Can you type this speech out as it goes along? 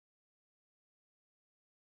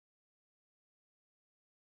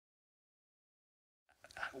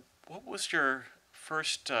what was your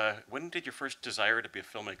first? When did your first desire to be a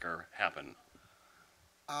filmmaker happen?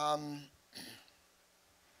 Um,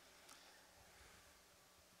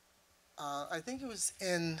 I think it was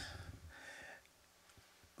in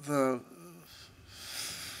the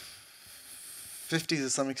 50s to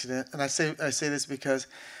some extent, and I say this because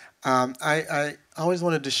I always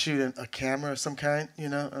wanted to shoot a camera of some kind,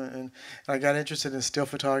 and I got interested in still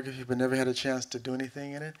photography, but never had a chance to do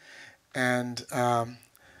anything in it. And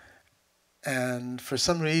and for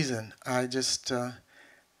some reason, I just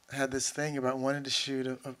had this thing about wanting to shoot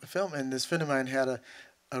a film. And this friend of mine had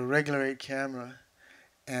a regular 8 camera,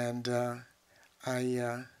 and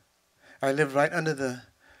I I lived right under the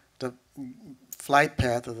flight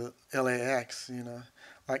path of the LAX,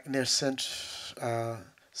 like near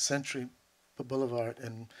Century Boulevard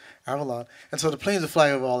in Avalon. And so the planes would fly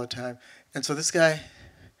over all the time. And so this guy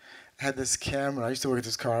had this camera. I used to work at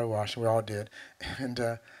this car wash, and we all did.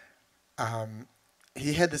 And um,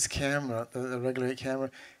 he had this camera, the regular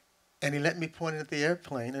camera, and he let me point it at the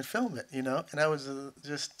airplane and film it, And that was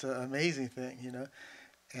just an amazing thing.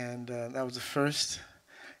 And that was the first.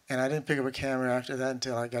 And I didn't pick up a camera after that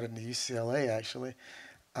until I got into UCLA, actually.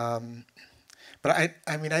 Um, but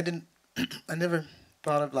I mean, I didn't, I never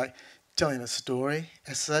thought of like telling a story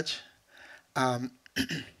as such. Um,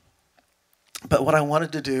 but what I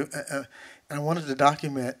wanted to do, and I wanted to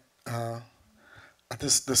document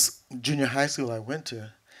this junior high school I went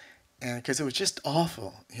to, and because it was just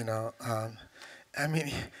awful. I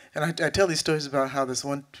mean, and I tell these stories about how this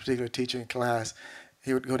one particular teacher in class,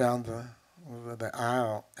 he would go down the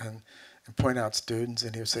aisle and point out students,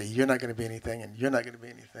 and he would say, "You're not going to be anything, and you're not going to be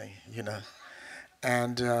anything."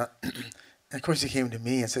 And and of course, he came to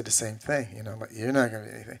me and said the same thing, like, "You're not going to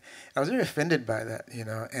be anything." I was very offended by that.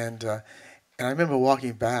 And I remember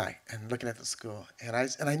walking back and looking at the school, and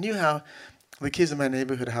I knew how the kids in my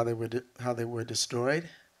neighborhood, how they were destroyed.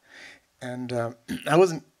 And I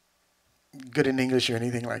wasn't good in English or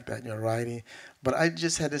anything like that, writing. But I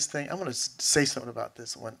just had this thing. I'm going to say something about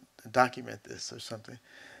this one, document this or something.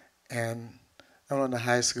 And I went on to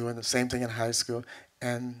high school, and the same thing in high school.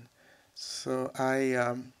 And so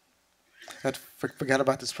I forgot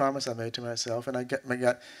about this promise I made to myself, and I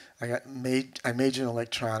majored in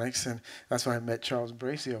electronics, and that's why I met Charles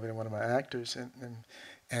Bracy over there, one of my actors, and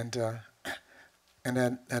and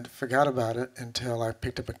then and forgot about it until I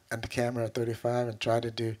picked up a camera at 35 and tried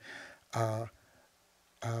to do, uh,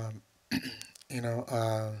 um, you know,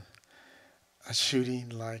 a shooting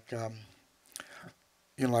like,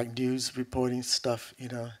 like news reporting stuff,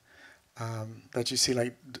 that you see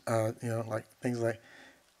like, like things like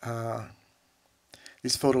uh,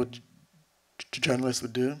 these journalists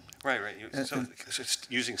would do. Right, right. So And it's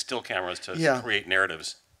just using still cameras to yeah, create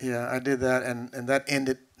narratives. yeah, I did that, and that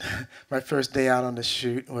ended. My first day out on the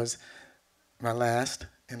shoot was my last,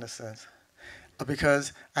 in a sense.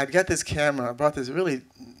 Because I'd got this camera. I bought this really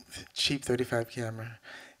cheap 35 camera,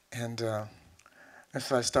 and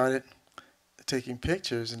so I started taking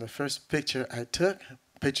pictures. And the first pictures I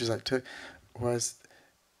took, was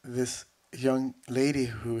this young lady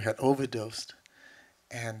who had overdosed,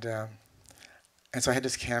 and and so I had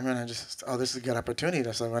this camera, and I just, oh, this is a good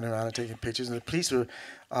opportunity. So I went around and taking pictures, and the police were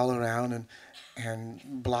all around and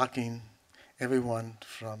blocking everyone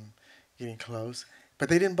from getting close. But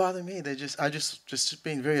they didn't bother me. I just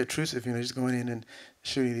being very intrusive, just going in and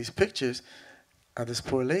shooting these pictures of this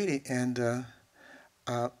poor lady. And uh,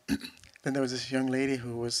 then there was this young lady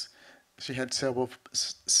she had cerebral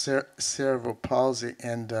palsy,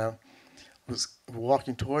 and was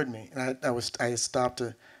walking toward me. And I had stopped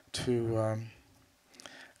to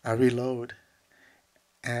reload,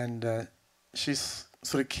 and she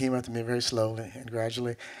sort of came up to me very slowly and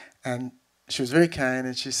gradually, and she was very kind,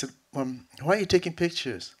 and she said, "Why are you taking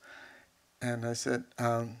pictures?" And I said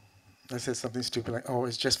something stupid like, "Oh,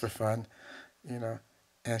 it's just for fun," you know.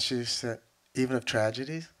 And she said, "Even of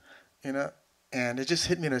tragedies," you know. And it just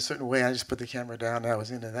hit me in a certain way. I just put the camera down, and I was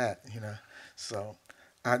into that. So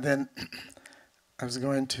then I was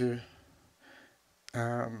going to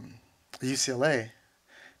um, UCLA,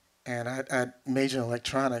 and I majored in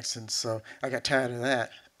electronics, and so I got tired of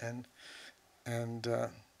that, and and uh,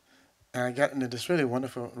 and I got into this really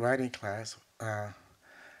wonderful writing class, um,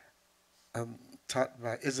 taught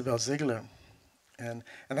by Isabel Ziegler, and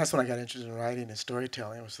that's when I got interested in writing and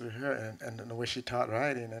storytelling. It was through her, and the way she taught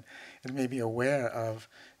writing, and it made me aware of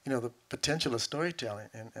the potential of storytelling,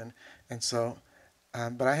 and so,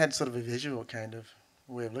 but I had sort of a visual kind of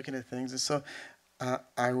way of looking at things, and so I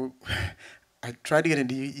I tried to get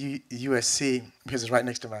into USC because it's right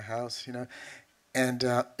next to my house, and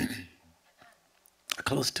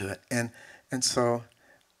close to it, and so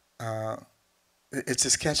uh, it's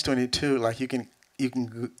this catch-22. Like you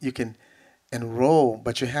can enroll,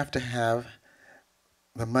 but you have to have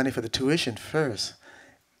the money for the tuition first.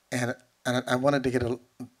 And I wanted to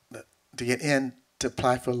get in to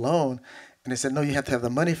apply for a loan, and they said no, you have to have the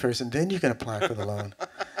money first, and then you can apply for the loan.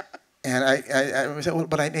 And I said, well,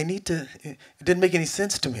 but I need to. It didn't make any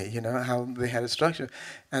sense to me, you know, how they had it structured.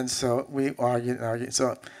 And so we argued and argued.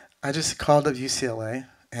 So I just called up UCLA,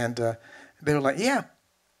 and they were like, yeah,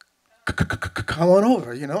 come on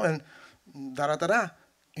over, you know, and da da da da,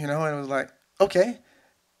 you know, and it was like, okay.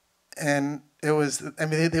 And it was, I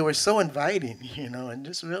mean, they were so inviting, you know, and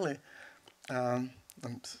just really, I'm,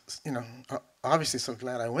 you know, obviously so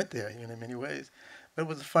glad I went there, you know, in many ways. But it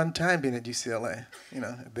was a fun time being at UCLA, you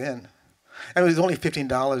know, then. And it was only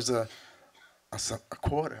 $15 a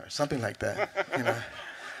quarter or something like that, you know.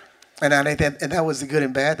 And I think that was the good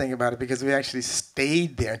and bad thing about it, because we actually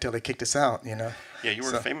stayed there until they kicked us out, you know. Yeah, you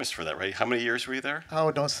were famous for that, right? How many years were you there? Oh,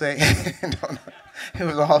 don't say. No. It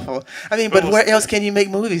was awful. I mean, but where else can you make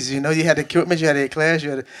movies? You know, you had the equipment, you had the class,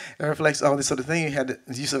 you had the reflex, all this sort of thing. You had the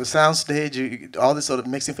use of a sound stage, all this sort of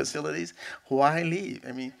mixing facilities. Why leave?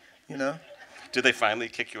 I mean, you know. Did they finally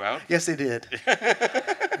kick you out? Yes, they did.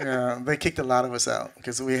 Yeah, they kicked a lot of us out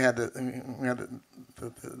because we had the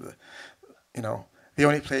you know, the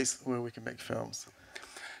only place where we can make films.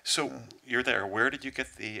 So you're there. Where did you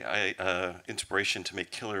get the inspiration to make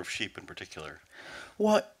Killer of Sheep in particular?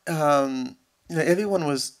 Well, you know, everyone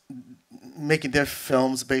was making their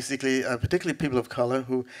films basically, particularly people of color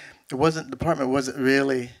who, the department wasn't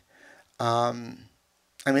really, I mean,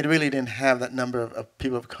 it really didn't have that number of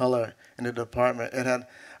people of color in the department. It had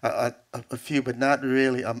a few, but not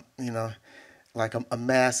really, you know, like a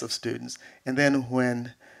mass of students. And then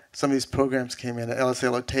when some of these programs came in,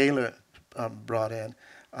 L.S.L. Taylor brought in,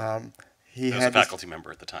 he was had a faculty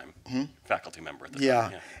member at the time. Faculty member at the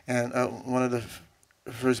time. Yeah, and one of the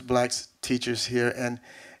first black teachers here,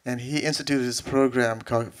 and he instituted this program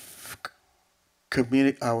called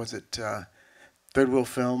community. Was it Third World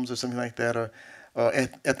Films or something like that, or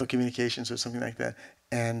ethno communications or something like that,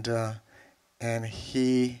 and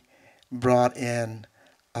he brought in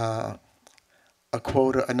a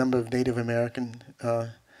number of Native American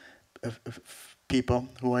people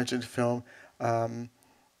who were interested in film.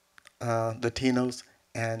 Latinos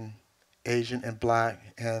and Asian and black,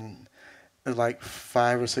 and there's like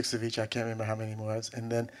 5 or 6 of each. I can't remember how many it was.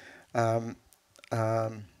 And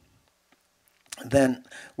then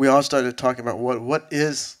we all started talking about what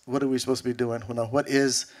are we supposed to be doing? What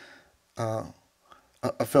is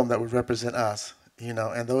a film that would represent us? You know,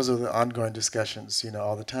 and those are the ongoing discussions, you know,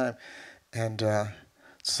 all the time. And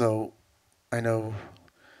so I know,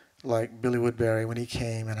 like Billy Woodbury when he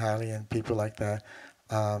came, and Hiley and people like that.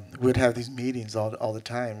 We'd have these meetings all the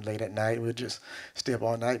time, late at night. We'd just stay up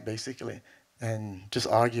all night, basically, and just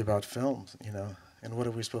argue about films, you know, and what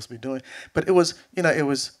are we supposed to be doing. But it was, you know, it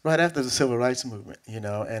was right after the Civil Rights Movement, you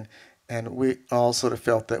know, and we all sort of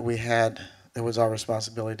felt that it was our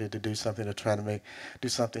responsibility to do something, to try to do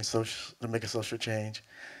something social, to make a social change,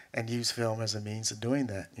 and use film as a means of doing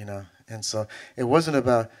that, you know. And so it wasn't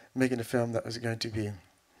about making a film that was going to be,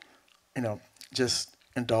 you know, just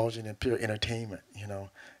indulging in pure entertainment, you know.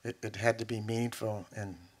 It had to be meaningful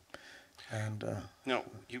and No,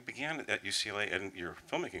 you began at UCLA and your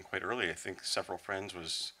filmmaking quite early. I think Several Friends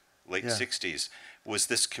was late 60s. Was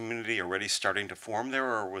this community already starting to form there,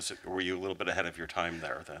 or were you a little bit ahead of your time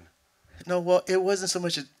there then? No, well, it wasn't so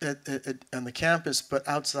much on the campus, but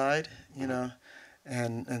outside, you know,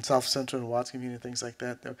 and South Central and Watts community and things like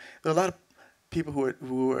that. There were a lot of people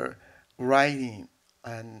who were writing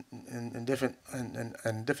and different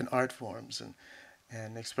art forms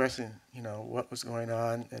and expressing, you know, what was going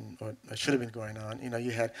on and what should have been going on. You know,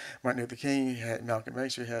 you had Martin Luther King, you had Malcolm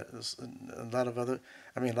X, you had a lot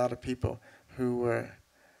of people who were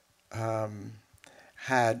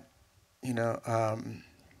had, you know,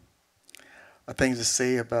 things to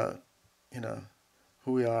say about, you know,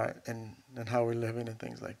 who we are and how we're living and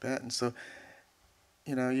things like that. And so,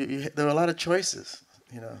 you know, there were a lot of choices,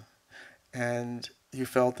 you know, and you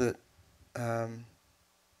felt that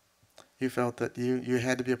you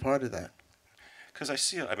had to be a part of that. Because I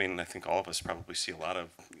mean, I think all of us probably see a lot of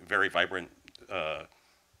very vibrant,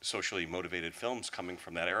 socially motivated films coming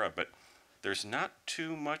from that era, but there's not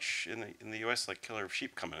too much in the U.S. like Killer of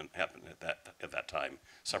Sheep happened at that time.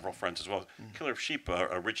 Several Friends as well. Killer of Sheep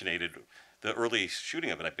originated. The early shooting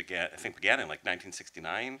of it, I think, began in like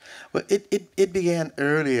 1969. Well, it began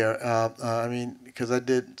earlier. I mean, because I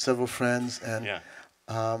did Several Friends and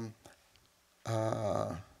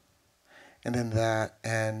and then that,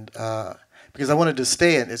 and because I wanted to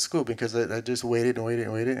stay at school because I just waited and waited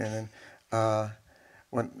and waited, and then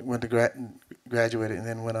went to graduated, and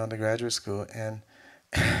then went on to graduate school. And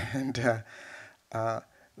and uh,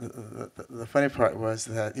 the funny part was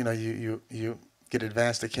that you get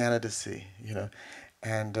advanced to candidacy,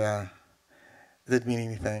 and it didn't mean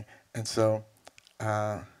anything, and so.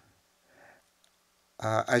 Uh,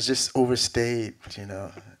 I just overstayed,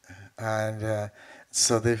 and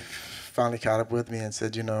so they finally caught up with me and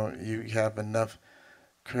said, you have enough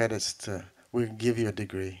credits to, we can give you a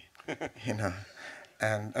degree, you know.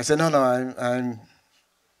 And I said, no, no,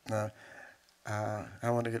 I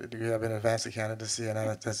want to get a degree. I've been advanced to candidacy, and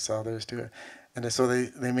that's all there is to it. And so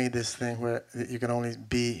they made this thing where you can only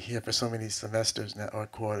be here for so many semesters now, or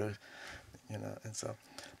quarters, and so,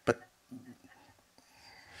 but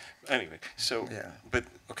Anyway, so yeah. but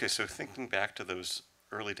okay, so thinking back to those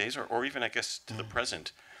early days, or even I guess to the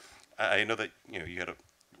present, I know that you had a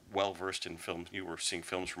well versed in films. You were seeing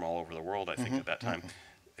films from all over the world. I think at that time.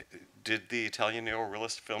 Did the Italian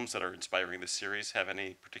neorealist films that are inspiring this series have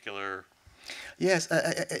any particular? Yes,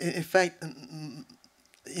 in fact,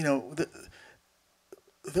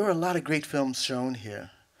 there were a lot of great films shown here,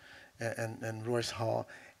 and Royce Hall,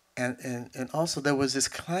 and also there was this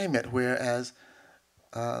climate, whereas,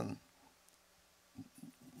 um,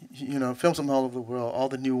 films from all over the world, all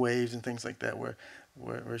the new waves and things like that were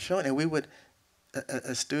shown, and we would,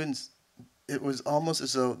 as students, it was almost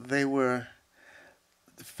as though they were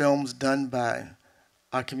films done by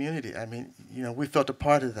our community. I mean, we felt a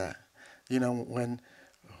part of that. When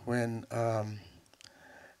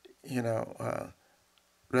you know,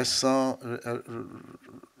 Resson,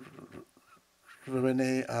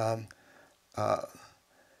 Rene,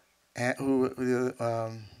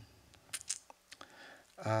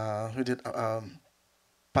 who did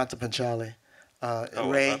Panta Panchali,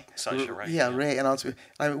 Ray, Sasha, right? yeah, Ray, and also,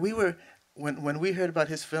 I mean, we were when we heard about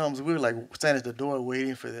his films, we were like standing at the door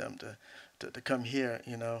waiting for them to come here.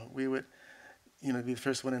 We would, be the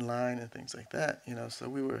first one in line and things like that. So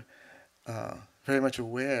we were very much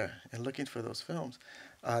aware and looking for those films.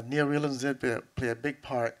 Neorealism did play a big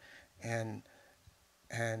part, and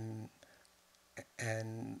and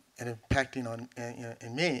and impacting on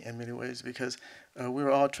in me in many ways, because we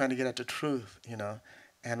were all trying to get at the truth.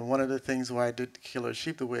 And one of the things why I did Killer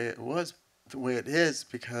Sheep the way it was, the way it is,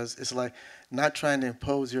 because it's like not trying to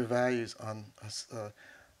impose your values on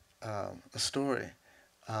a story,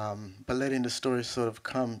 but letting the story sort of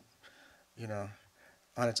come,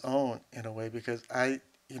 on its own in a way. Because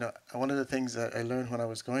one of the things that I learned when I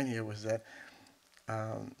was going here was that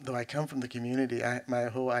though I come from the community, my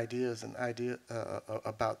whole ideas and idea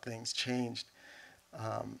about things changed,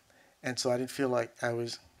 and so I didn't feel like I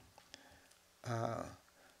was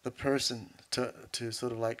the person to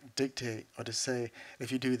sort of like dictate or to say,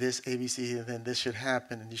 if you do this ABC, then this should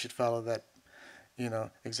happen, and you should follow that,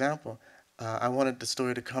 example. I wanted the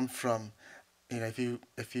story to come from, if you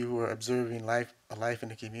were observing a life in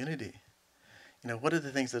the community, what are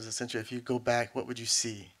the things that's essential? If you go back, what would you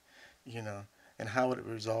see, and how would it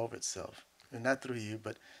resolve itself? And not through you,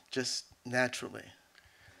 but just naturally.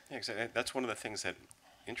 Yeah, exactly. That's one of the things that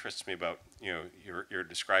interests me about you're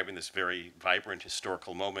describing this very vibrant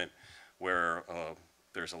historical moment where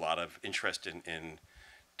there's a lot of interest in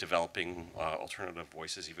developing alternative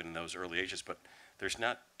voices even in those early ages, but there's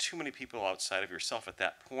not too many people outside of yourself at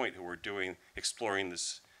that point who are exploring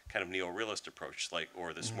this kind of neo-realist approach,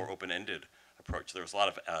 or this more open-ended approach. There was a lot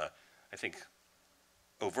of I think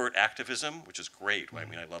overt activism, which is great. I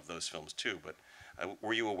mean, I love those films too, but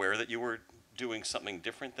were you aware that you were doing something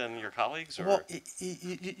different than your colleagues? Or? Well,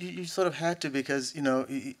 you sort of had to, because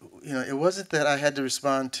it wasn't that I had to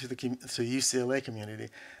respond to the UCLA community,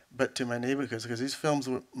 but to my neighborhoods, because these films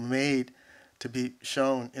were made to be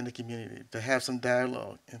shown in the community, to have some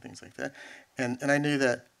dialogue and things like that, and I knew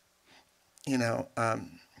that, I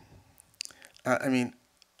mean,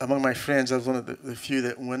 among my friends, I was one of the few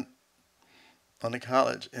that went on to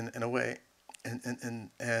college in a way,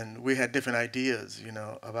 and we had different ideas,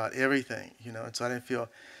 about everything, and so I didn't feel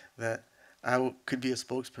that I could be a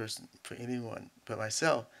spokesperson for anyone but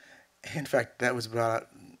myself. In fact, that was brought out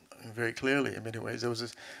very clearly in many ways. There was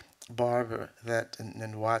this barber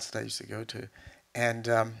in Watts that I used to go to, and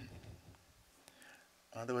there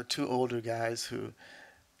were two older guys who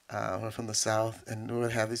were from the South, and we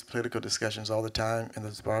would have these political discussions all the time in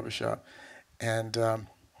this barbershop, and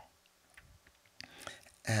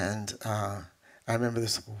I remember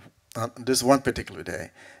this one particular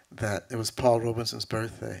day that it was Paul Robeson's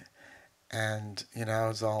birthday, and I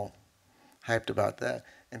was all hyped about that,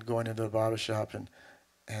 and going into the barbershop, and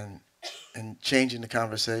changing the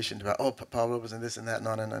conversation about Paul Rubens and this and that,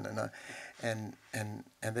 no, and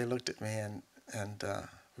they looked at me and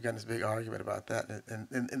we got in this big argument about that,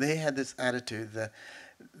 and they had this attitude that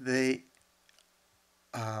they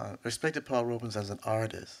respected Paul Rubens as an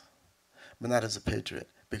artist, but not as a patriot,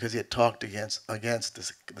 because he had talked against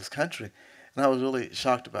this country, and I was really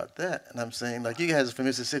shocked about that. And I'm saying, like, you guys are from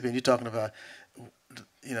Mississippi, and you're talking about,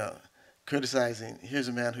 you know, criticizing. Here's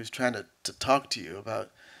a man who's trying to talk to you about,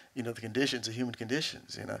 the conditions, the human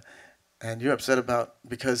conditions, and you're upset about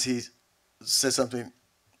because he said something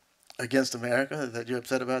against America that you're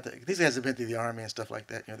upset about. That these guys have been through the army and stuff like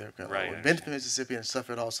that. They've been to Mississippi and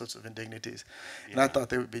suffered all sorts of indignities, and I thought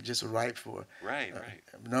they would be just ripe for. Right.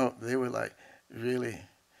 No, they were like really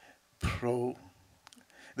pro.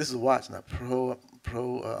 This is Watts, not pro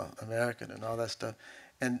American and all that stuff.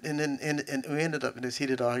 And we ended up in this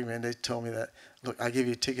heated argument. And they told me that, look, I give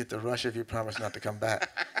you a ticket to Russia if you promise not to come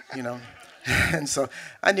back. And so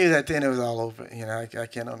I knew that then it was all over. I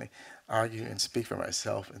can only argue and speak for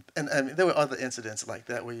myself. And I mean, there were other incidents like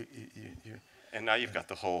that where you And now you've got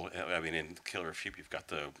the whole, I mean, in Killer of Sheep, you've got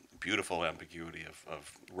the beautiful ambiguity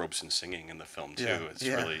of Robeson singing in the film, too. It's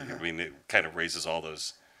really, I mean, it kind of raises all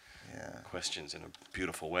those questions in a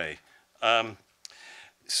beautiful way.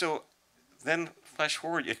 So then, flash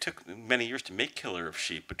forward, it took many years to make Killer of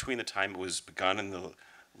Sheep. Between the time it was begun in the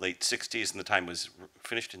late 60s and the time it was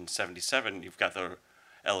finished in 77, you've got the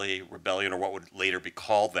LA Rebellion, or what would later be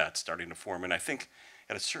called that, starting to form. And I think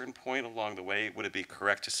at a certain point along the way, would it be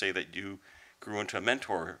correct to say that you grew into a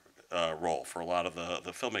mentor role for a lot of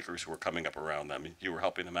the filmmakers who were coming up around them? You were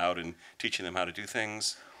helping them out and teaching them how to do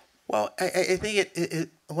things? Well, I think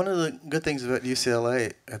one of the good things about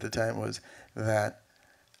UCLA at the time was that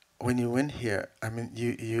when you went here, I mean,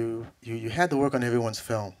 you had to work on everyone's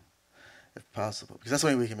film, if possible, because that's the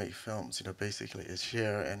way we can make films. Basically, is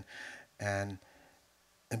share and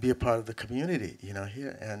be a part of the community.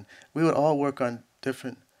 Here, and we would all work on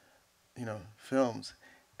different, films,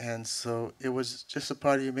 and so it was just a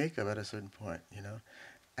part of your makeup at a certain point.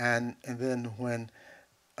 And then when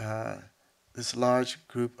this large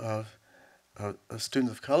group of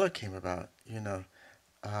students of color came about,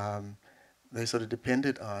 they sort of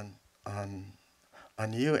depended on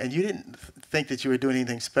you, and you didn't think that you were doing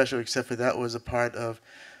anything special except for that was a part of,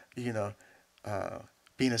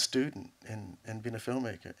 being a student and being a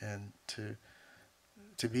filmmaker, and to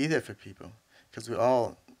be there for people, because we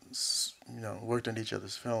all, worked on each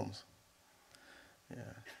other's films. Yeah.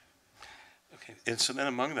 Okay, and so then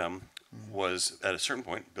among them was, at a certain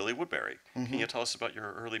point, Billy Woodbury. Can you tell us about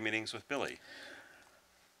your early meetings with Billy?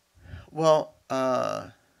 Well,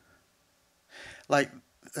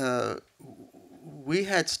 we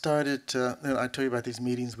had started to, I told you about these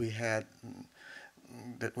meetings we had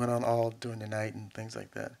that went on all during the night and things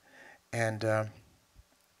like that. And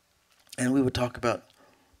we would talk about,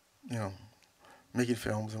 making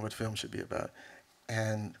films and what films should be about.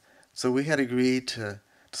 And so we had agreed to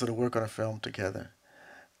sort of work on a film together.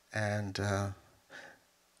 And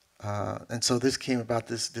so this came about,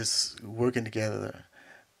 this working together.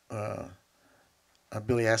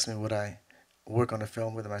 Billy asked me would I work on a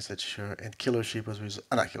film with him. I said sure. And Killer Sheep was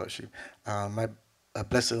not Killer Sheep. My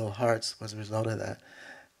Blessed Little Hearts was a result of that.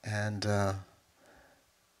 And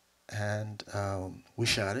we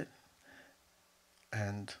shot it,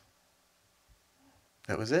 and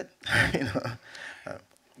that was it.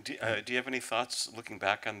 Do you have any thoughts looking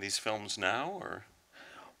back on these films now, or?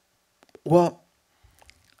 Well,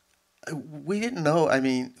 we didn't know. I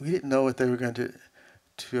mean, we didn't know what they were going to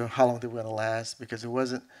how long they were going to last, because it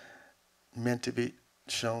wasn't meant to be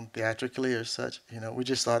shown theatrically or such. We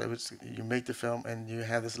just thought it was, you make the film and you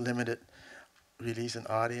have this limited release and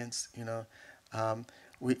audience.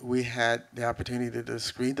 We had the opportunity to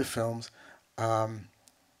screen the films.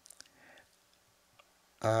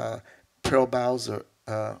 Pearl Bowser,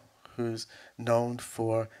 who's known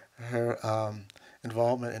for her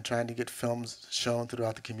involvement in trying to get films shown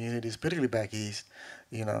throughout the communities, particularly back east,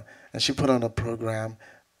 and she put on a program,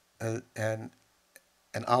 and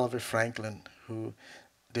Oliver Franklin, who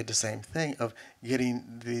did the same thing of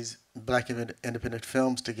getting these black independent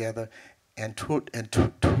films together and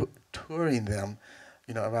touring them,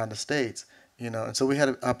 around the states, and so we had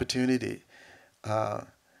an opportunity for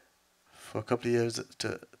a couple of years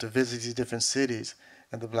to visit these different cities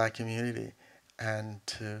in the black community and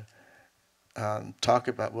to talk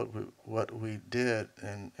about what we did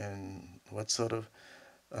and what sort of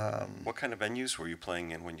what kind of venues were you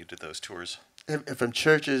playing in when you did those tours? From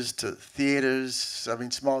churches to theaters, I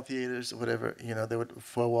mean small theaters, whatever, they would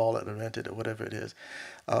four wall that are rented or whatever it is,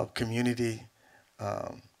 community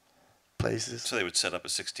places. So they would set up a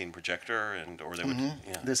 16 projector, or they would,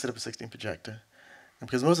 yeah. They set up a 16 projector.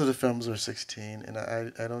 Because most of the films were 16, and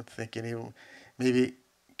I don't think any of them, maybe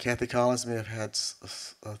Kathy Collins may have had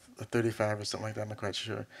a 35 or something like that, I'm not quite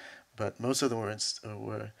sure. But most of them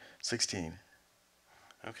were 16.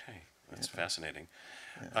 Okay, that's fascinating.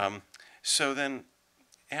 So then,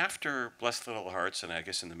 after Blessed Little Hearts, and I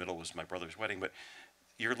guess in the middle was My Brother's Wedding, but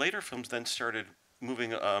your later films then started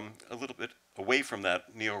moving a little bit away from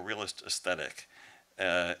that neorealist aesthetic,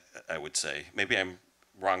 I would say. Maybe I'm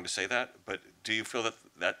wrong to say that, but do you feel that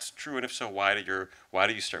that's true? And if so, why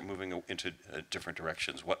do you start moving into different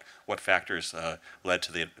directions? What factors led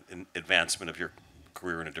to the advancement of your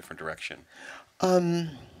career in a different direction? I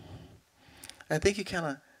think you kind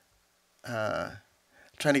of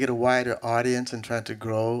trying to get a wider audience and trying to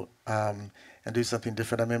grow and do something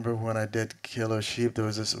different. I remember when I did Killer Sheep, there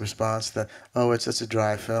was this response that, oh, it's just a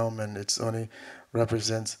dry film and it's only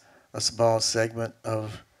represents a small segment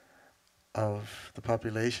of the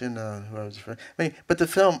population. Who I was I mean, but the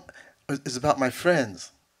film is about my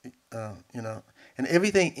friends, you know, and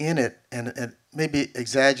everything in it, and maybe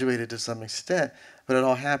exaggerated to some extent, but it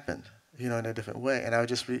all happened, you know, in a different way. And I would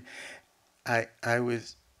just I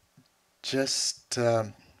was just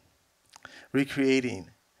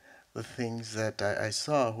recreating the things that I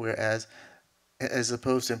saw, whereas as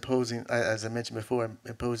opposed to imposing, as I mentioned before,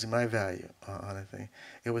 imposing my value on a thing,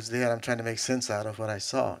 it was there. And I'm trying to make sense out of what I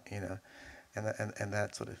saw, you know, and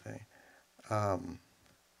that sort of thing.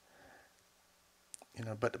 You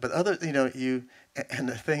know, but other, you know, and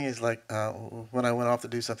the thing is, like, when I went off to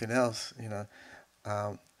do something else, you know,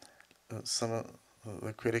 some of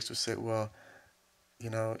the critics would say, well, you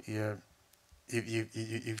know,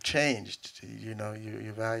 you've changed, you know,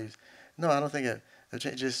 your values. No, I don't think I've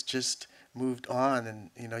changed. Just moved on, and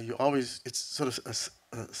you know, you always, it's sort of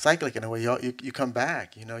cyclic in a way. You come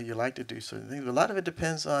back, you know, you like to do certain things. But a lot of it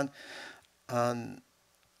depends on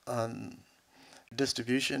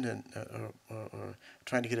distribution and or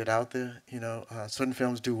trying to get it out there. You know, certain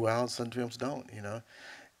films do well, certain films don't. You know,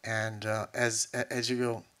 and as you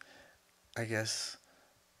go, I guess,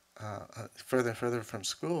 further and further from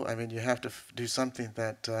school, I mean, you have to do something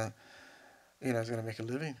that you know, is going to make a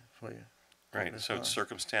living for you. Right. So it's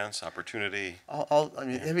circumstance, opportunity. I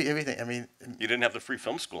mean, Yeah. everything. I mean, You didn't have the free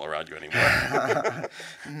film school around you anymore.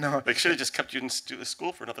 no. They should have just kept you in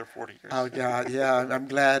school for another 40 years. Oh God, yeah. I'm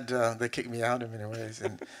glad they kicked me out in many ways,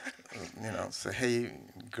 and you know, say, hey,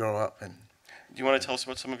 grow up. And Do you want to tell us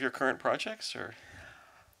about some of your current projects, or?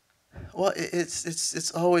 well,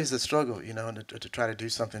 it's always a struggle, you know, to try to do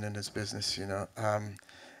something in this business. You know,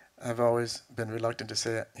 I've always been reluctant to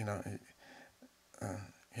say, you know,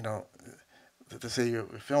 to say you're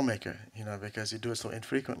a filmmaker, you know, because you do it so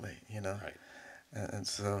infrequently, you know. Right. And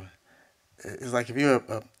so it's like if you're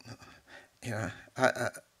you know,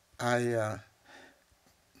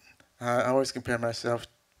 I always compare myself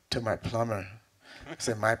to my plumber. I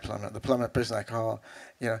say my plumber, the plumber person I call,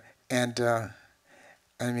 you know, and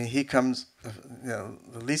I mean, he comes, you know,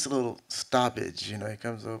 the least little stoppage, you know, he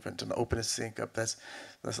comes over and to open a sink up, that's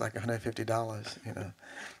like $150, you know.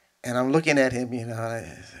 And I'm looking at him, you know, and I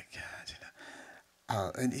say, God, you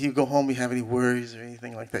know. And you go home, you have any worries or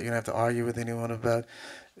anything like that? You don't have to argue with anyone about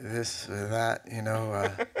this or that, you know.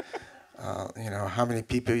 You know, how many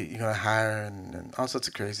people you're going to hire and all sorts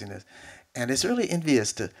of craziness. And it's really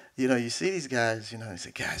envious to, you know, you see these guys, you know, you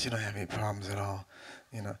say, guys, you don't have any problems at all,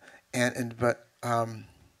 you know. And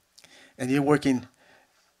you're working,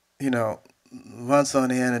 you know, months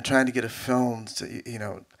on end and trying to get a film, to, you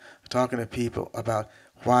know, talking to people about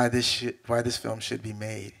why this film should be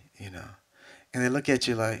made, you know. And they look at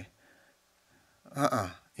you like,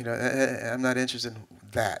 you know, I'm not interested in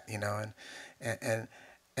that, you know.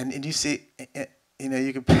 And you see, you know,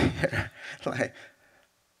 you compare like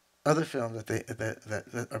other films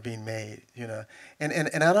that are being made, you know.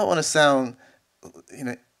 And I don't want to sound, you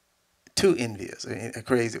know, too envious or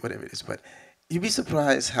crazy, whatever it is, but you'd be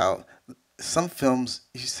surprised how some films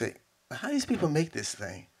you say, how do these people make this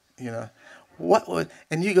thing, you know? What would,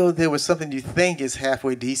 and you go there with something you think is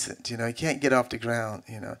halfway decent, you know, you can't get off the ground,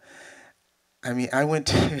 you know. I mean, I went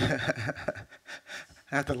to,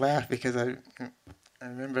 I have to laugh because I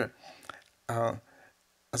remember I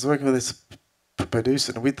was working with this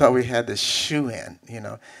producer and we thought we had this shoe in, you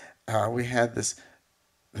know. We had this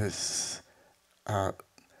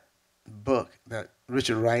book that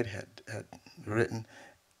Richard Wright had written,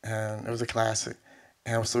 and it was a classic.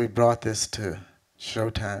 And so we brought this to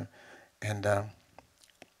Showtime, and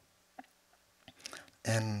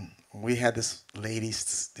we had this lady,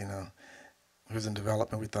 you know, who was in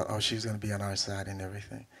development. We thought, oh, she's going to be on our side and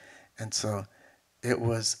everything. And so it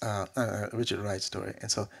was a Richard Wright story,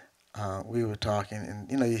 and so we were talking,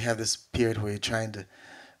 and you know, you have this period where you're trying to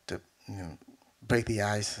you know, break the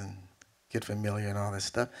ice and get familiar and all this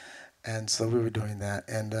stuff, and so we were doing that,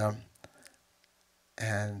 and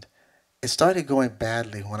it started going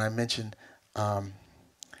badly when I mentioned um,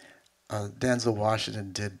 Denzel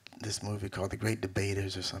Washington did this movie called The Great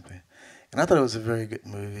Debaters or something, and I thought it was a very good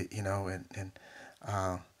movie, you know,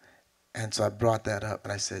 uh, and so I brought that up,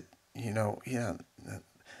 and I said, you know, yeah, uh,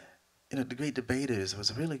 you know, The Great Debaters was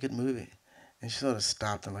a really good movie, and she sort of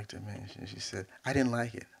stopped and looked at me, and she said, I didn't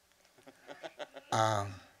like it. Um,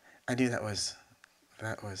 I knew that was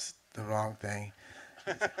the wrong thing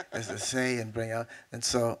as to say and bring out, and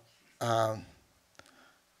so um,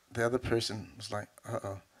 the other person was like,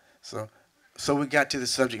 uh-oh. So, so we got to the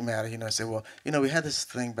subject matter, you know, I said, well, you know, we had this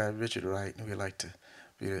thing by Richard Wright, and we'd like to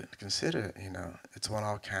you to consider it, you know. It's won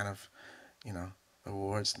all kind of, you know,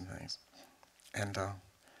 awards and things. And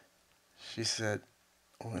she said,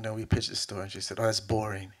 well, you know, we pitched the story, and she said, oh, that's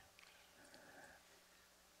boring.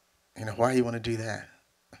 You know, why do you want to do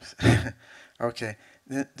that? Okay.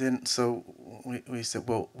 Then so we said,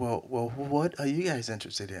 well, what are you guys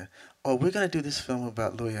interested in? Oh, we're going to do this film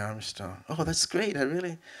about Louis Armstrong. Oh, that's great.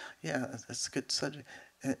 Yeah, that's a good subject.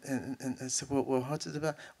 And I said, well, what's it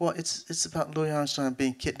about? Well, it's about Louis Armstrong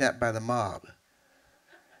being kidnapped by the mob.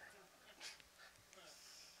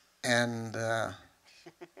 And,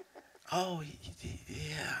 oh,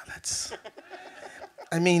 yeah, that's,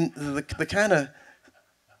 I mean, the kind of,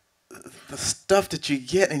 the stuff that you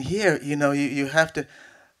get in here, you know, you have to,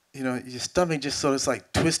 you know, your stomach just sort of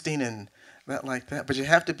like twisting and that like that. But you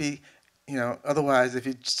have to be, you know, otherwise if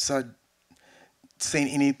you start saying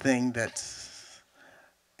anything that's,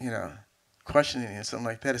 you know, questioning it or something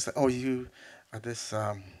like that, it's like, oh, you are this,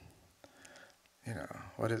 you know,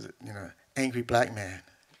 what is it, you know, angry black man,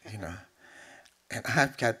 you know. And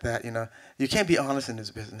I've got that, you know. You can't be honest in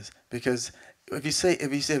this business because if there's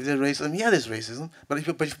racism, yeah, there's racism, but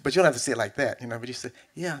you don't have to say it like that, you know. But you say,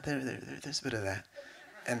 yeah, there's a bit of that,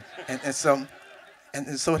 and so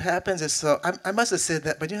and so what happens is so I must have said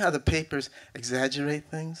that, but you know how the papers exaggerate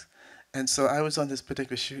things, and so I was on this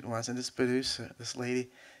particular shoot once, and this producer, this lady,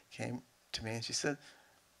 came to me and she said,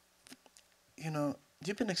 you know,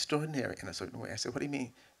 you've been extraordinary in a certain way. I said, what do you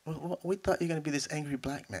mean? Well, we thought you were going to be this angry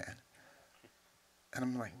black man. And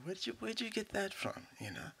I'm like, where'd you get that from?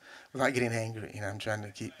 You know, without getting angry. You know, I'm trying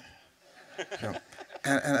to keep. You know,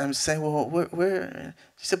 and I'm saying, well, where?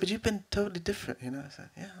 She said, but you've been totally different. You know, I said,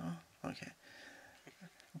 yeah, well, okay.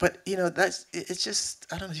 But you know, it's just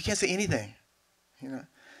I don't know. You can't say anything. You know,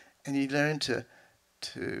 and you learn to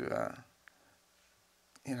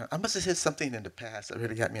you know, I must have said something in the past that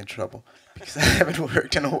really got me in trouble because I haven't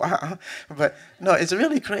worked in a while. But no, it's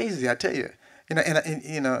really crazy. I tell you. You know, and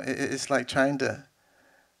you know, it's like trying to.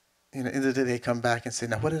 You know, end of the day, they come back and say,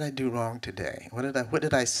 now, what did I do wrong today? What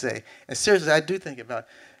did I say? And seriously, I do think about,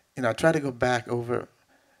 you know, I try to go back over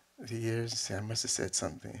the years and say, I must have said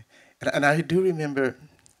something. And I do remember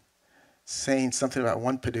saying something about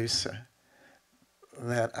one producer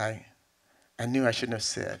that I knew I shouldn't have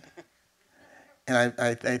said. And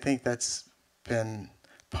I think that's been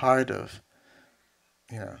part of,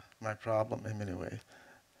 you know, my problem in many ways.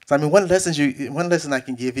 So, I mean, one lesson I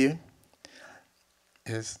can give you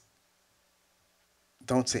is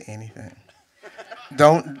don't say anything.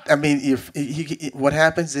 Don't. I mean, if what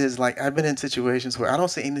happens is like I've been in situations where I don't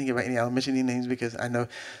say anything about any. I don't mention any names because I know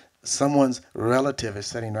someone's relative is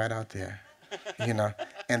sitting right out there, you know,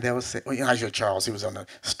 and they will say, "Oh, you know, I hear Charles. He was on the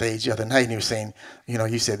stage the other night and he was saying, you know,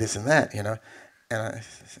 you said this and that, you know," and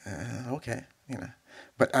okay, you know.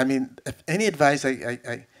 But I mean, if any advice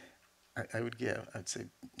I would give, I'd say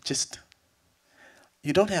just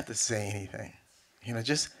you don't have to say anything, you know,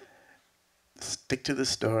 just stick to the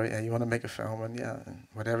story, and you want to make a film, and yeah, and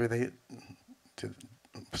whatever they to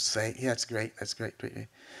say, yeah, it's great, that's great, great.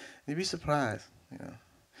 You'd be surprised, you know.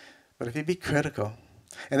 But if you be critical,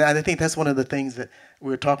 and I think that's one of the things that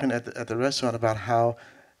we were talking at the restaurant about how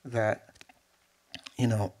that, you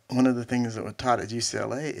know, one of the things that we're taught at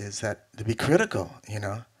UCLA is that to be critical, you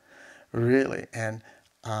know, really, and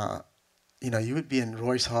you know, you would be in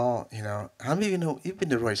Royce Hall, you know. How many of you know you've been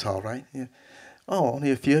to Royce Hall, right? Yeah. Oh,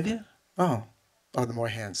 only a few of you? Oh. Oh, the more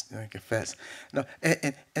hands, you know, confess. No,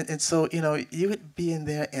 and so, you know, you would be in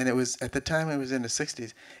there, and it was, at the time it was in the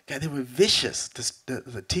 60s, God, they were vicious.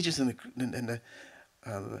 The teachers the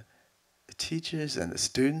teachers and the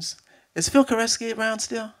students. Is Phil Koreski around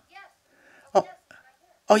still? Oh,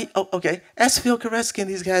 oh, okay. Ask Phil Koreski and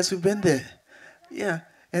these guys who've been there. Yeah.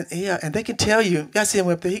 And yeah, and they can tell you. I see him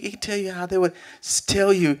up there. He can tell you how they would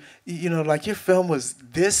tell you, like your film was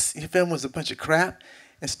this, your film was a bunch of crap,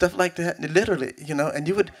 and stuff like that. And literally, and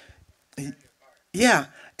you would, yeah,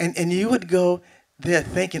 and you would go there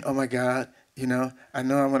thinking, oh my God, I know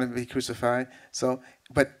I'm going to be crucified. So,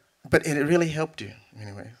 but it really helped you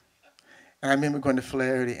anyway. And I remember going to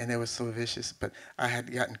Flaherty, and they were so vicious, but I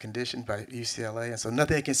had gotten conditioned by UCLA, and so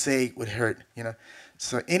nothing I can say would hurt.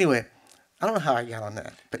 So anyway, I don't know how I got on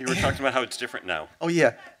that. But You were talking about how it's different now. Oh,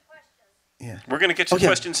 yeah. Yeah. We're going to get to the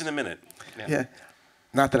questions in a minute. Yeah.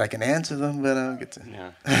 Not that I can answer them, but I'll get to.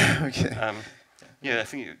 Yeah. Okay. Yeah, I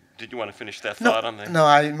think did you want to finish that thought on the? No,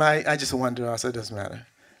 I just wonder, so it doesn't matter.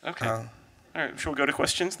 Okay. All right. Shall we go to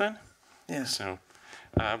questions then? Yeah. So,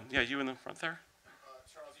 yeah, you in the front there.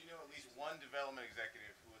 Charles, you know at least one development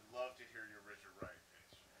executive who would love to hear your Richard Wright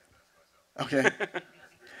pitch. Okay.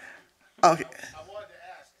 Okay. I wanted to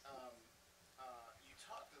ask, you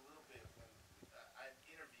talked a little bit when I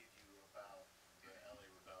interviewed you about the LA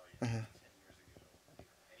Rebellion 10 years ago,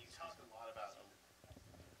 and you talked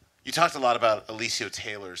a lot about Alicio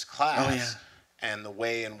Taylor's class and the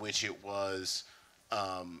way in which it was,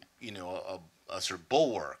 a sort of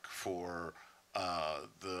bulwark for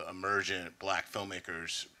the emergent black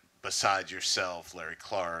filmmakers besides yourself, Larry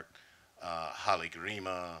Clark, Holly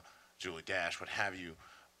Garima, Julie Dash, what have you.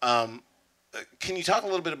 Can you talk a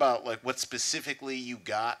little bit about like what specifically you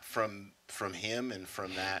got from him and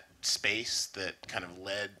from that space that kind of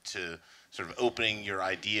led to sort of opening your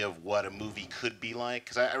idea of what a movie could be like?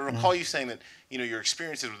 Because I recall you saying that your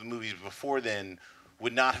experiences with the movies before then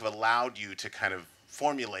would not have allowed you to kind of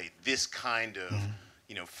formulate this kind of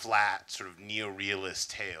flat sort of neorealist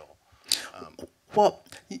tale. Well,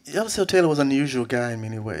 Alicio Taylor was an unusual guy in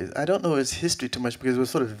many ways. I don't know his history too much because it was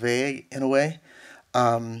sort of vague in a way.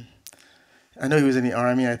 I know he was in the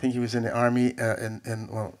Army. I think he was in the Army in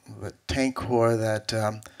the tank corps that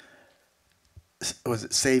was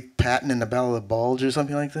it saved Patton in the Battle of the Bulge or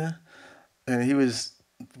something like that. And he was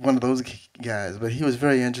one of those guys. But he was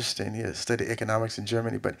very interesting. He had studied economics in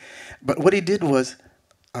Germany. But what he did was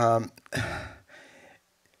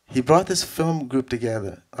he brought this film group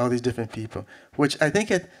together, all these different people, which I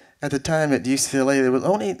think at the time at UCLA there was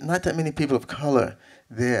only not that many people of color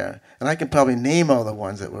there, and I can probably name all the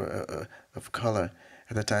ones that were of color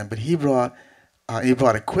at the time. But he brought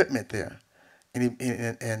equipment there,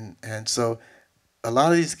 and so a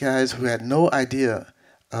lot of these guys who had no idea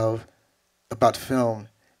about film,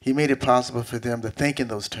 he made it possible for them to think in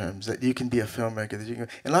those terms that you can be a filmmaker. And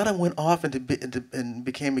a lot of them went off and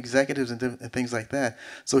became executives and things like that.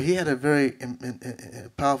 So he had a very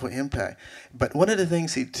powerful impact. But one of the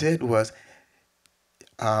things he did was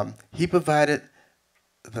he provided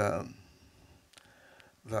the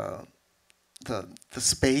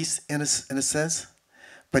space in a sense,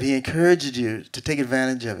 but he encouraged you to take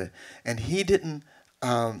advantage of it. And he didn't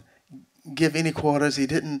give any quarters. He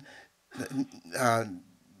didn't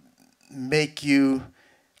make you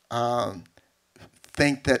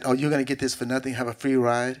think that, oh, you're going to get this for nothing, have a free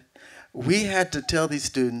ride. We had to tell these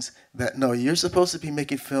students that, no, you're supposed to be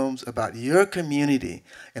making films about your community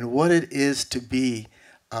and what it is to be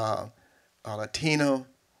a Latino,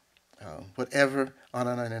 whatever, on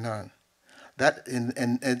and on. That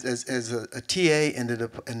and as a TA ended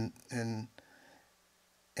up in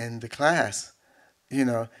the class,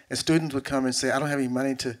 and students would come and say, I don't have any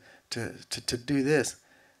money to do this.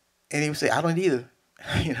 And he would say, I don't either,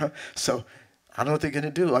 So I don't know what they're going to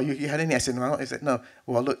do. Are you had any? I said, no. I said, no.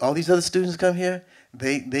 Well, look, all these other students come here.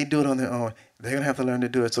 They do it on their own. They're going to have to learn to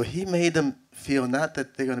do it. So he made them feel not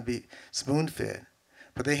that they're going to be spoon-fed,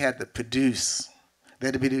 but they had to produce. They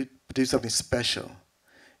had to produce something special,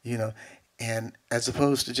 And as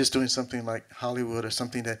opposed to just doing something like Hollywood or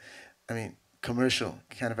something that, commercial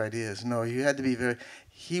kind of ideas. No, you had to be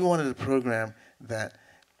he wanted a program that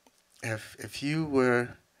if you were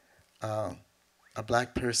a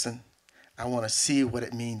black person, I want to see what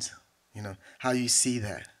it means, how you see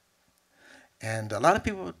that. And a lot of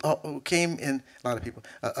people came in,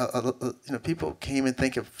 people came and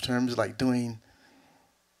think of terms like doing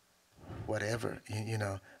whatever,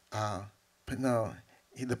 but no,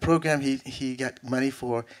 the program he got money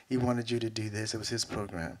for, he wanted you to do this. It was his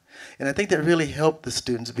program. And I think that really helped the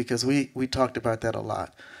students because we talked about that a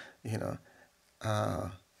lot,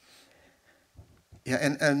 Yeah,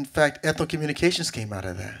 and in fact, ethno communications came out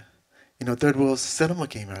of that. Third world cinema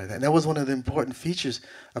came out of that. And that was one of the important features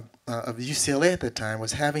of UCLA at that time,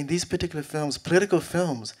 was having these particular films, political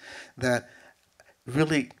films, that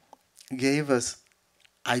really gave us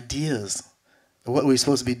ideas of what we were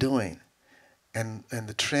supposed to be doing and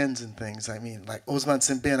the trends and things. Like Osman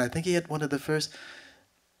Simbin, I think he had one of the first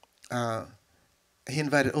he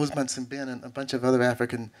invited Osman Simbin and a bunch of other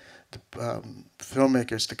African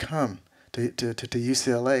filmmakers to come to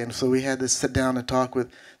UCLA, and so we had to sit down and talk with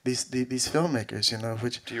these filmmakers, you know.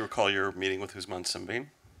 Which Do you recall your meeting with Usman Simbin?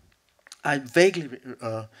 I vaguely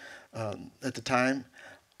at the time,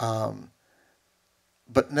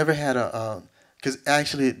 but never had a because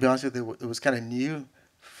actually, to be honest with you, it was kind of new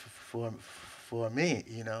for me,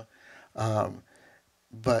 you know.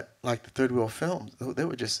 But like the third world films, they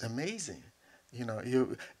were just amazing. You know,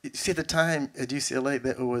 you see at the time at UCLA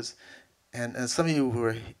that it was, and some of you who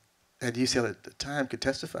were at UCLA at the time could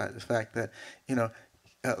testify to the fact that, you know,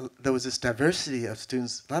 there was this diversity of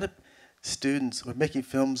students. A lot of students were making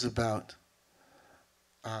films about,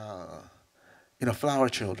 you know, flower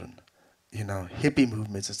children, you know, hippie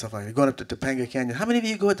movements and stuff like that. Going up to Topanga Canyon. How many of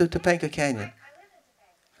you go to Topanga Canyon?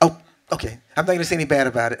 Oh, okay. I'm not going to say any bad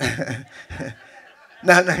about it.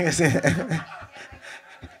 No, I'm not going to say.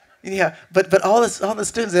 Yeah, but all the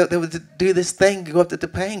students they would do this thing, go up to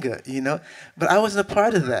Topanga, you know. But I wasn't a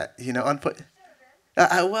part of that, you know.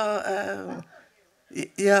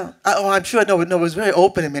 Yeah. I'm sure. No, it was very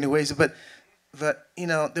open in many ways. But you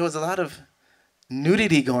know, there was a lot of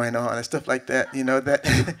nudity going on and stuff like that. You know that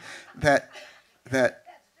that.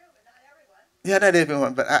 Yeah, not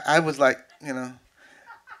everyone, but I was like, you know,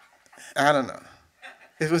 I don't know.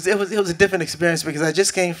 It was a different experience because I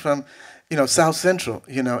just came from, you know, South Central,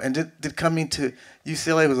 you know, and coming to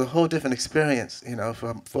UCLA was a whole different experience, you know,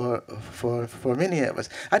 for many of us.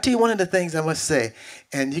 I tell you one of the things I must say,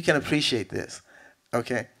 and you can appreciate this,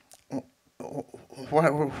 okay?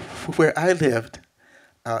 Where I lived,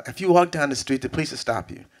 if you walk down the street, the police will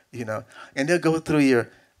stop you, you know, and they'll go through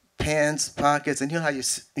your pants, pockets, and you know how you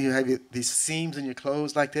have these seams in your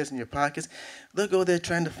clothes like this in your pockets. They'll go there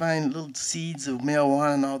trying to find little seeds of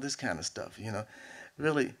marijuana and all this kind of stuff, you know,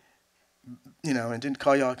 really, you know, and didn't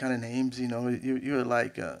call you all kind of names, you know. You were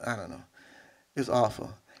like, I don't know, it was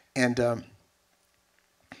awful, and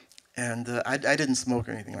I didn't smoke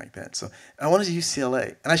or anything like that. So I went to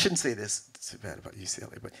UCLA, and I shouldn't say this too bad about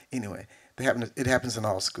UCLA, but anyway, it happens in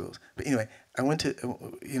all schools. But anyway, I went to,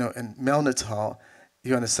 you know, in Melnitz's Hall.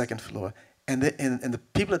 You're on the second floor, and the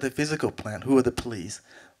people at the physical plant, who were the police,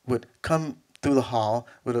 would come through the hall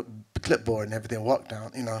with a clipboard and everything, walk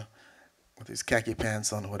down, you know, with these khaki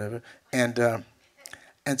pants on or whatever, and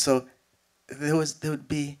so there would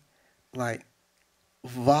be like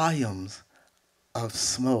volumes of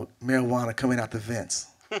smoke, marijuana coming out the vents,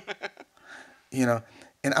 you know,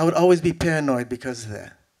 and I would always be paranoid because of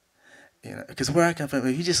that, you know, because where I come from,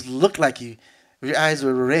 if you just look like if your eyes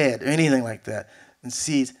were red or anything like that, and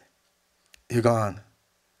sees, you're gone,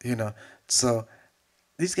 you know. So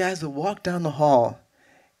these guys would walk down the hall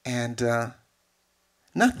and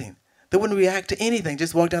nothing. They wouldn't react to anything.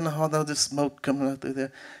 Just walk down the hall, there was smoke coming out through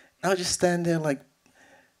there. I would just stand there like,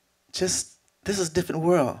 this is a different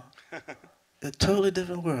world. A totally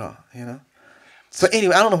different world, you know. So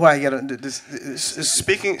anyway, I don't know why I get into this.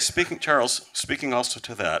 Speaking, Charles, speaking also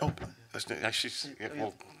to that, actually,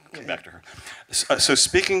 we'll come back to her. So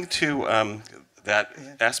speaking to that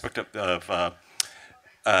aspect of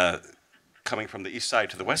coming from the east side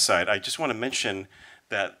to the west side, I just want to mention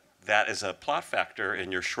that is a plot factor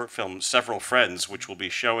in your short film Several Friends, which will be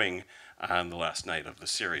showing on the last night of the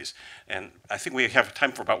series. And I think we have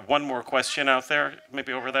time for about one more question out there,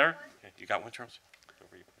 maybe over there. You got one, Charles?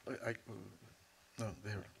 No,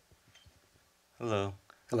 there. Hello.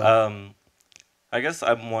 Hello. I guess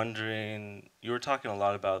I'm wondering, you were talking a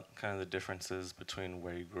lot about kind of the differences between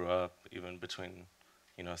where you grew up, even between,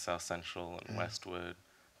 you know, South Central and Westwood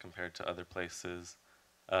compared to other places.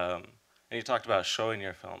 And you talked about showing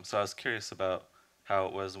your film. So I was curious about how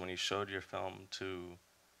it was when you showed your film to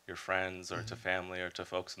your friends or to family or to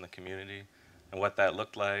folks in the community, and what that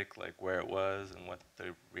looked like where it was and what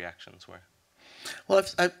the reactions were. Well,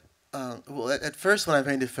 at first when I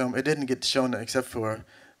made the film, it didn't get shown except for,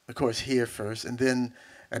 of course, here first, and then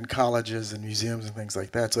in colleges and museums and things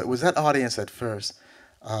like that. So it was that audience at first.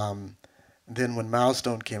 Then when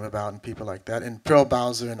Milestone came about and people like that, and Pearl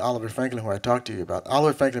Bowser and Oliver Franklin, who I talked to you about,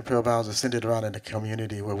 Oliver Franklin and Pearl Bowser sent it around in the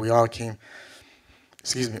community where we all came,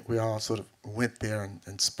 we all sort of went there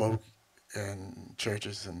and spoke in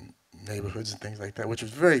churches and neighborhoods and things like that, which was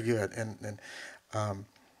very good. And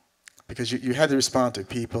because you had to respond to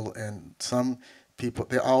people, and some people,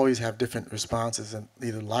 they always have different responses and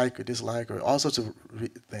either like or dislike or all sorts of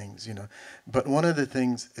things, you know. But one of the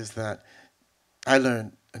things is that I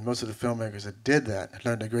learned, and most of the filmmakers that did that, I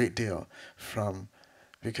learned a great deal from,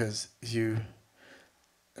 because you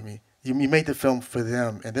made the film for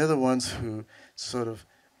them, and they're the ones who sort of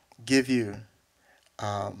give you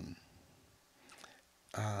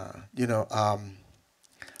you know,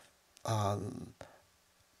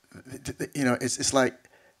 you know, it's like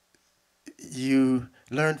you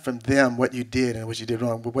learn from them what you did and what you did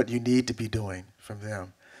wrong, but what you need to be doing from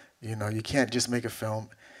them. You know, you can't just make a film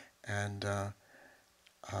and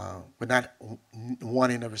without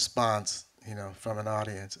wanting a response, you know, from an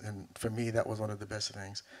audience. And for me, that was one of the best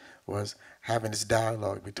things, was having this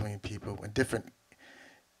dialogue between people in different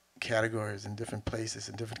categories, in different places,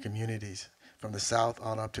 in different communities, from the South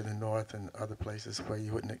on up to the North and other places where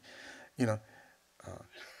you wouldn't, you know,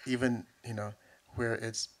 even, you know, where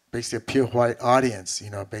it's basically a pure white audience,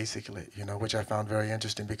 you know, basically, you know, which I found very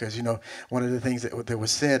interesting because, you know, one of the things that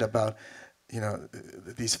was said about, you know,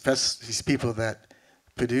 these people that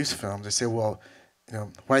produce films, they say, well, you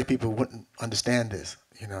know, white people wouldn't understand this,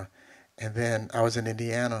 you know. And then I was in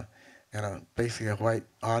Indiana, and basically a white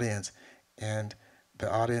audience, and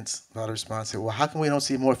the audience, a lot of response said, well, how come we don't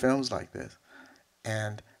see more films like this?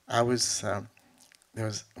 And I was, there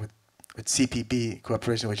was, with CPB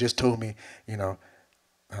Corporation, which just told me, you know,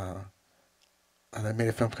 they made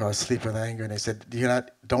a film called Sleep with Anger, and they said,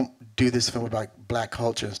 don't do this film about black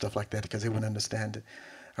culture and stuff like that because they wouldn't understand it.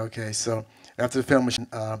 Okay, so after the film was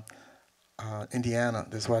Indiana,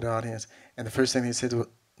 this white audience, and the first thing they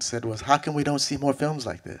said was, how come we don't see more films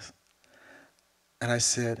like this? And I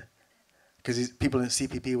said, because these people in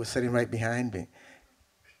CPP were sitting right behind me.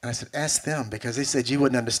 And I said, ask them, because they said you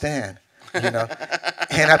wouldn't understand, you know.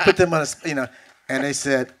 And I put them on a, you know, and they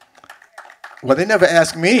said, well, they never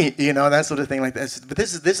asked me, you know, that sort of thing like that. But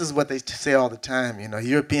this is what they say all the time, you know.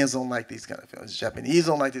 Europeans don't like these kind of films. Japanese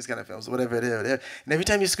don't like these kind of films, whatever it is. And every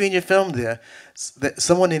time you screen your film there,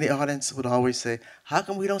 someone in the audience would always say, how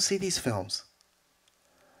come we don't see these films?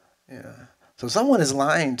 Yeah. So someone is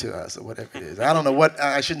lying to us or whatever it is. I don't know what,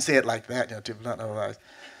 I shouldn't say it like that, you know, to not know,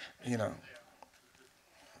 you know.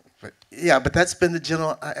 But yeah, but that's been the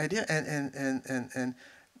general idea. And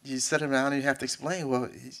you sit around and you have to explain, well,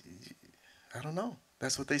 I don't know.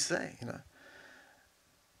 That's what they say, you know.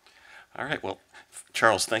 All right. Well,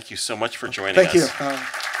 Charles, thank you so much for joining us. Thank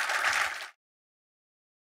you.